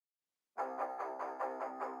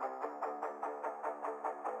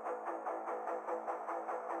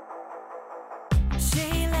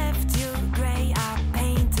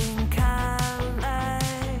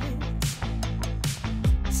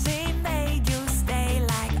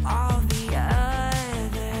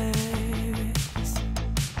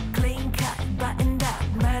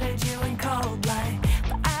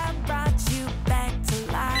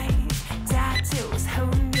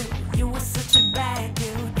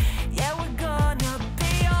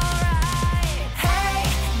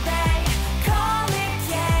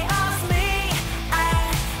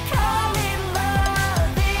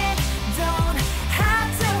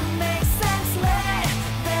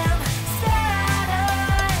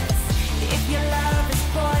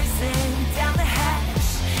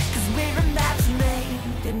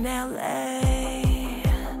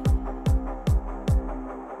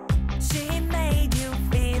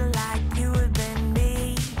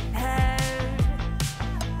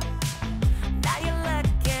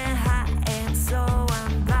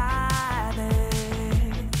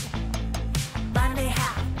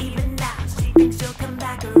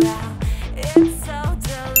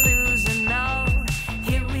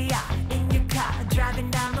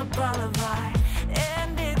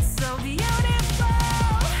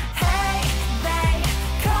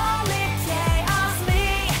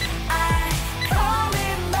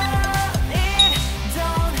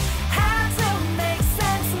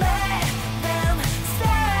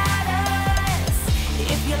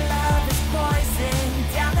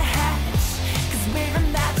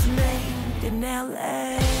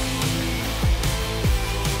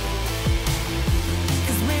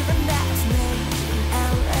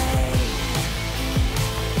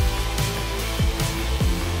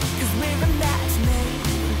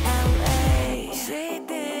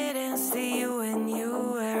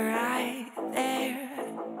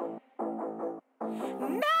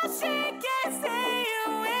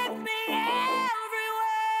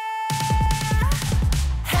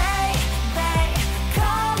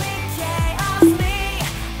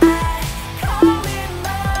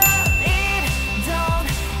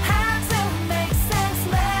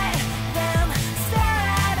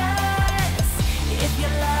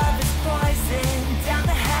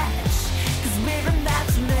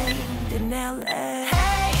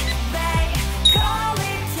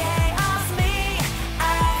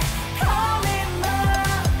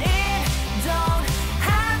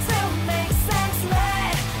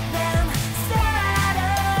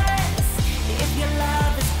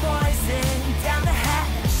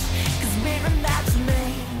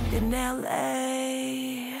in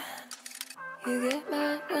LA. You get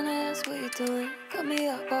mad when I ask what you're doing. Got me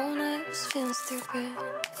up all night, just feeling stupid.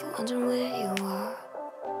 For wondering where you are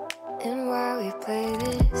and why we play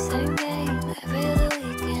this same game every other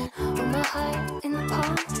weekend. With my heart in the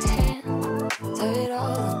palm of your hand, tear it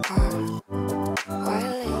all apart. Why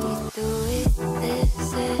let you do it?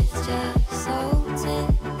 This is just so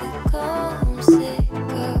typical. I'm sick of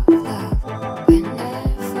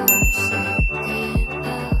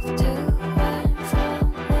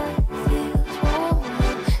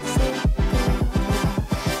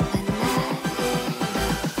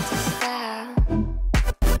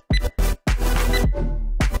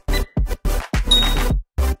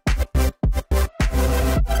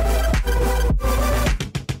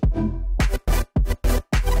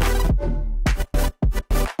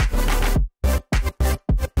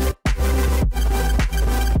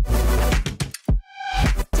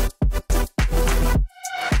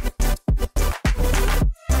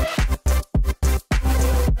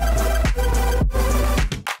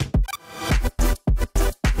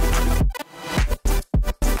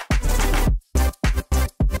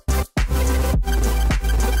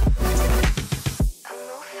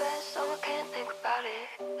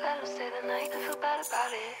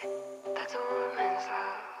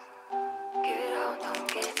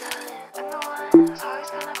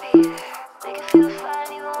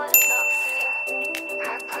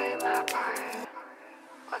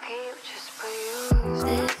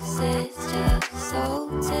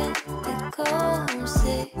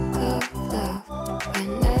love.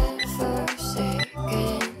 We're never sick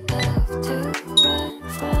enough to run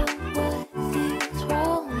from what feels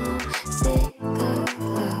wrong. I'm sick of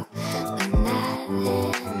love, but not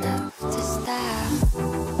enough to stop.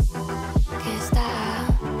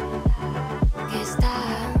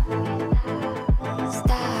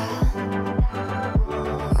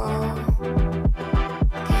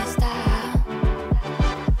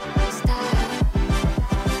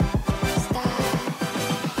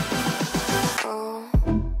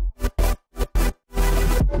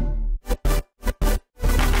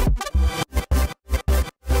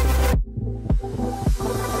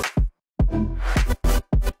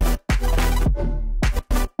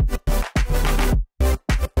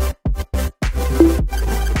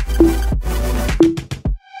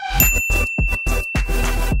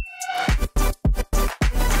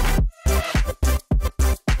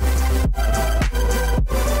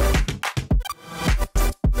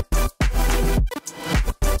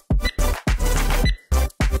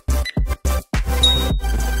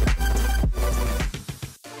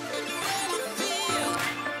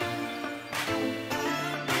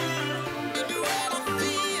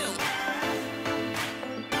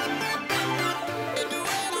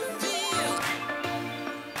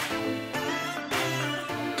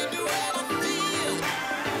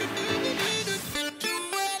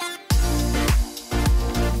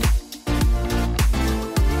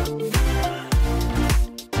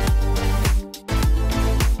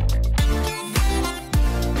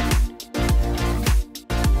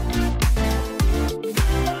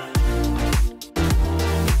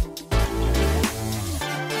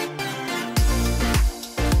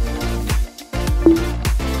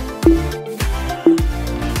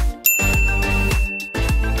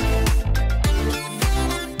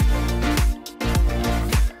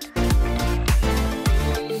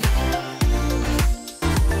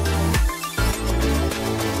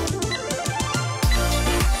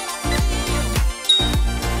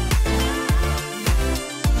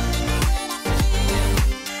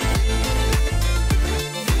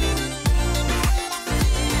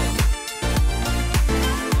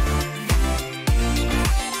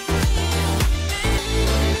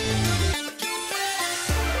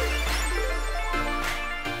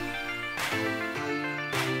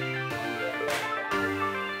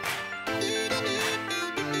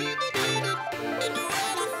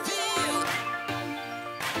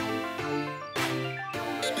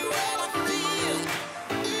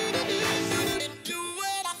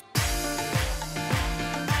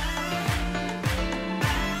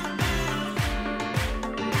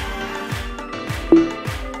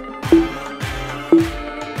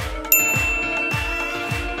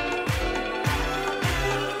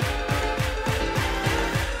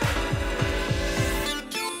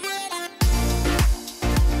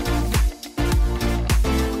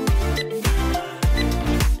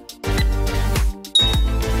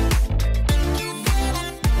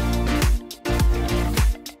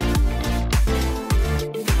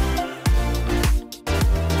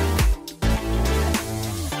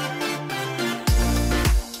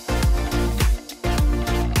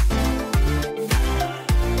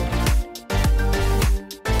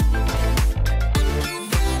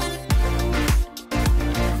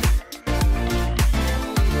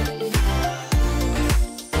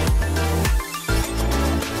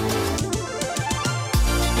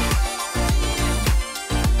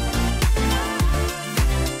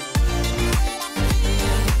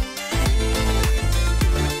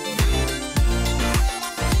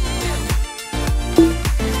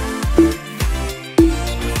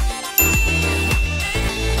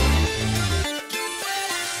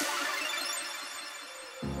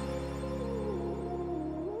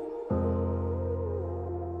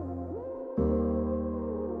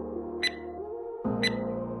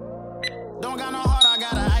 I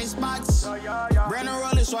got an icebox. Brand new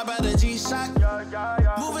roller, swipe out the G-Shock.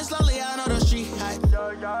 Moving slowly, I know the street hype.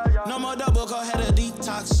 No more double, go ahead a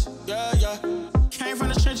detox. Yeah, yeah. Came from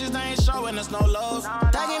the trenches, they ain't showing us no love.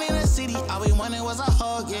 Thugging in the city, all we wanted was a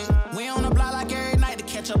hug, yeah. We on the block like every night to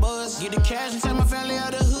catch a buzz. Get the cash and take my family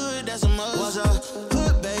out the hood, that's a must. Was a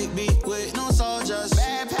hood baby with no soldiers.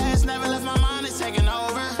 Bad past never left my mind, it's taking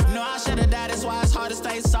over. No, I should've died, that's why it's hard to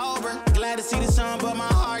stay sober. Glad to see the sun, but my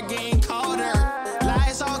heart getting colder.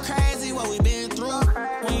 Life so crazy, what we been through.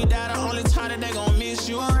 When you die, the only time that they gon' miss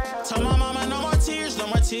you. Tell my mama no more tears, no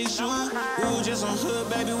more tissue. Ooh, just some hood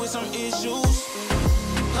baby with some issues.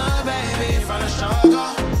 Hood baby from the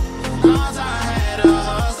struggle. Long time had a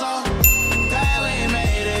hustle. Glad we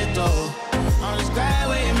made it through. I'm just glad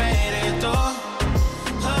we made it through.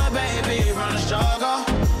 Hood baby from the struggle.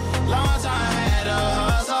 Long time had a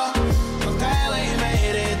hustle. I'm glad we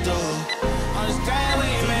made it through. I'm just glad we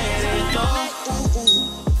made it through. Ooh,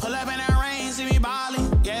 ooh. Pull up in that rain, see me ballin',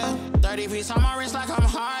 yeah. 30 piece on my wrist like I'm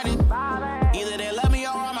Harden. Either they love me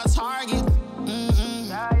or I'm a target.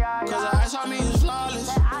 Cause the ice on me is flawless.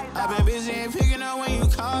 I've been busy and picking up when you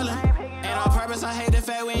callin'. And on purpose, I hate the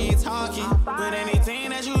fact we ain't talking. But anything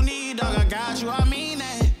that you need, dog, I got you, I mean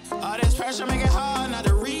that. All this pressure make it hard not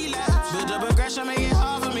to relapse. Build up aggression, make it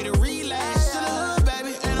hard for me to relax. Still the hood,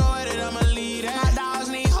 baby, ain't no way that I'ma lead that. My dogs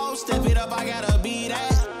need hope, step it up, I gotta be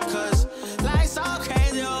that. Cause life's so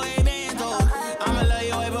crazy, oh, it been through. I'ma love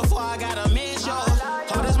you way before I gotta miss you.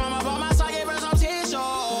 Hold this mama by my side, give her some tissue.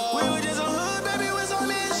 We were just a hood, baby, with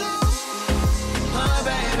some issues. Hood,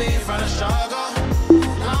 baby, from the struggle.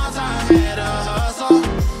 Long time had a hustle.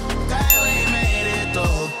 Glad we made it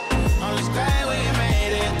through. I'm just glad we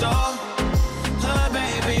made it through. Hood,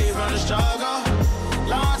 baby, from the struggle.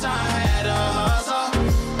 Long time had a hustle.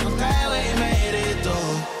 I'm glad we made it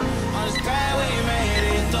through. I'm just glad we made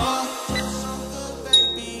it through. Just some hood,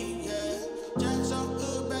 baby, yeah. Just some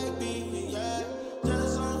hood, baby, yeah.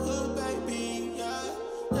 Just some hood, baby, yeah.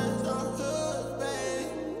 Just some hood,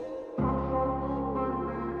 baby.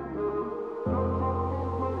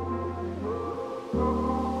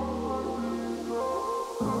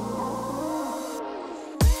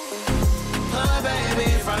 Hood, baby,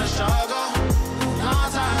 from the struggle. Long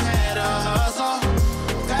time had a hustle.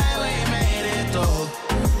 Glad we made it through.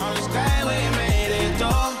 I'm just glad we made it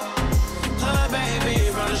through. Hood, baby,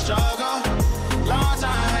 from the struggle. Long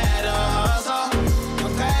time had a hustle.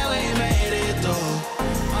 I'm glad we made it through.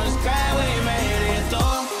 I'm just glad we made it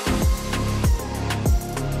through.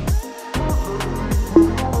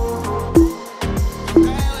 I'm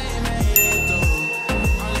glad we made it through.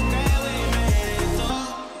 I'm just glad we made it through.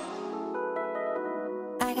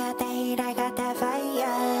 I got that heat, I got that fire.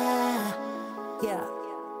 Yeah.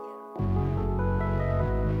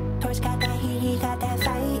 Torch got that heat, he got that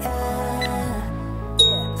fire.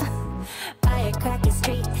 Yeah. Firecracker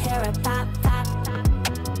street, hair a pop, pop.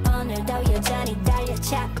 오늘도 여전히 달려,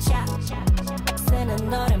 chop, chop. 쓰는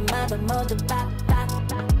노래마다 모두 pop, pop.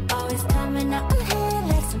 Always coming up ahead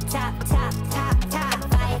like some top, top, top, top.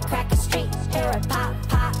 Firecracker street, hair a pop,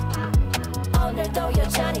 pop. 오늘도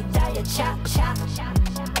여전히 달려, chop, chop.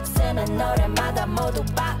 쓰는 노래마다 모두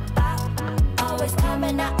pop, pop. Always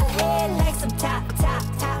coming up ahead like some top, top,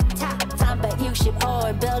 top, top.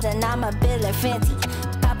 365일 building, I'm a builder, Fenty.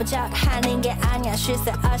 바쁜 척 하는 게 아니야, 쉴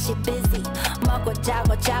새 없이 busy. 먹고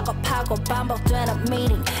자고 작업하고 반복되는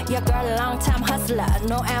meeting. Your girl a long time hustler,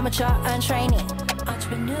 no amateur, untraining.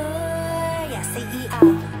 Entrepreneur, yeah, CEO.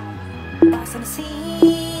 Boss on the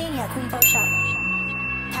scene, yeah, queen for show.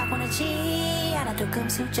 타고나지 않아도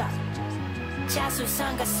금수저.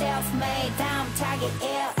 자수성가 self-made, 다음 target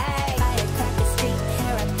LA. Firecracker street,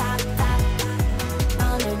 hair a pop, pop.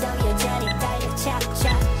 오늘도 여전히 달려, chop,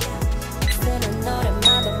 chop. 쓰는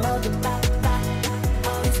노래마다 모두 pop, pop.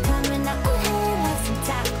 Always coming up ahead like some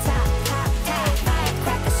top, top, top, top.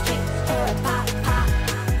 Firecracker street, hair a pop, pop.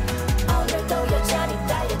 오늘도 여전히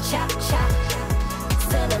달려, chop, chop.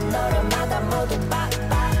 쓰는 노래마다 모두 pop,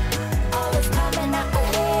 pop. Always coming up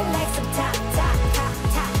ahead like some top, top, top,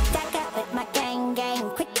 top. Stack up with my gang, gang.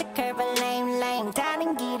 Quick to curve a lane, lane.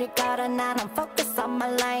 다른 길을 걸어 난 I'm focused on my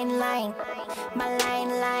line, line. My line,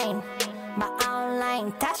 line. My own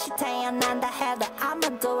lane. 다시 태어난다 해도 I'ma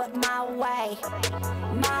do it my way.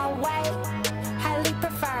 My way. Highly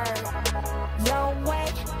preferred. Your way.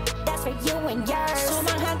 That's for you and yours.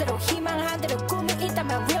 소망한 대로 희망한 대로 꿈이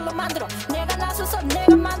있다면 real로 만들어. 내가 나서서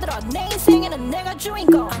내가 만들어. 내 인생에는 내가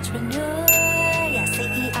주인공. Entrepreneur, yeah,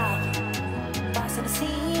 CEO. Boss on the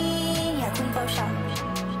scene, yeah, queen for show.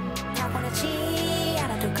 타고나지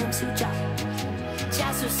않아도 금수저.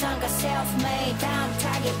 자수성가 self-made, down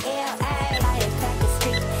target LA. Firecracker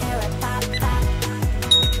street, hair a pop, pop.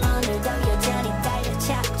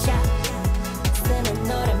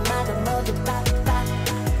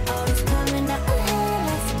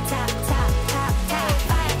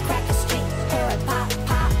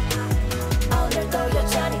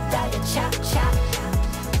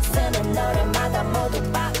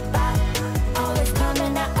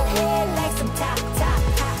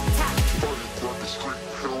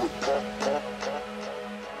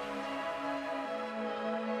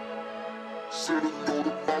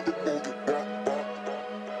 Every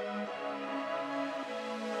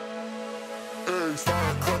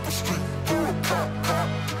time I cut the street.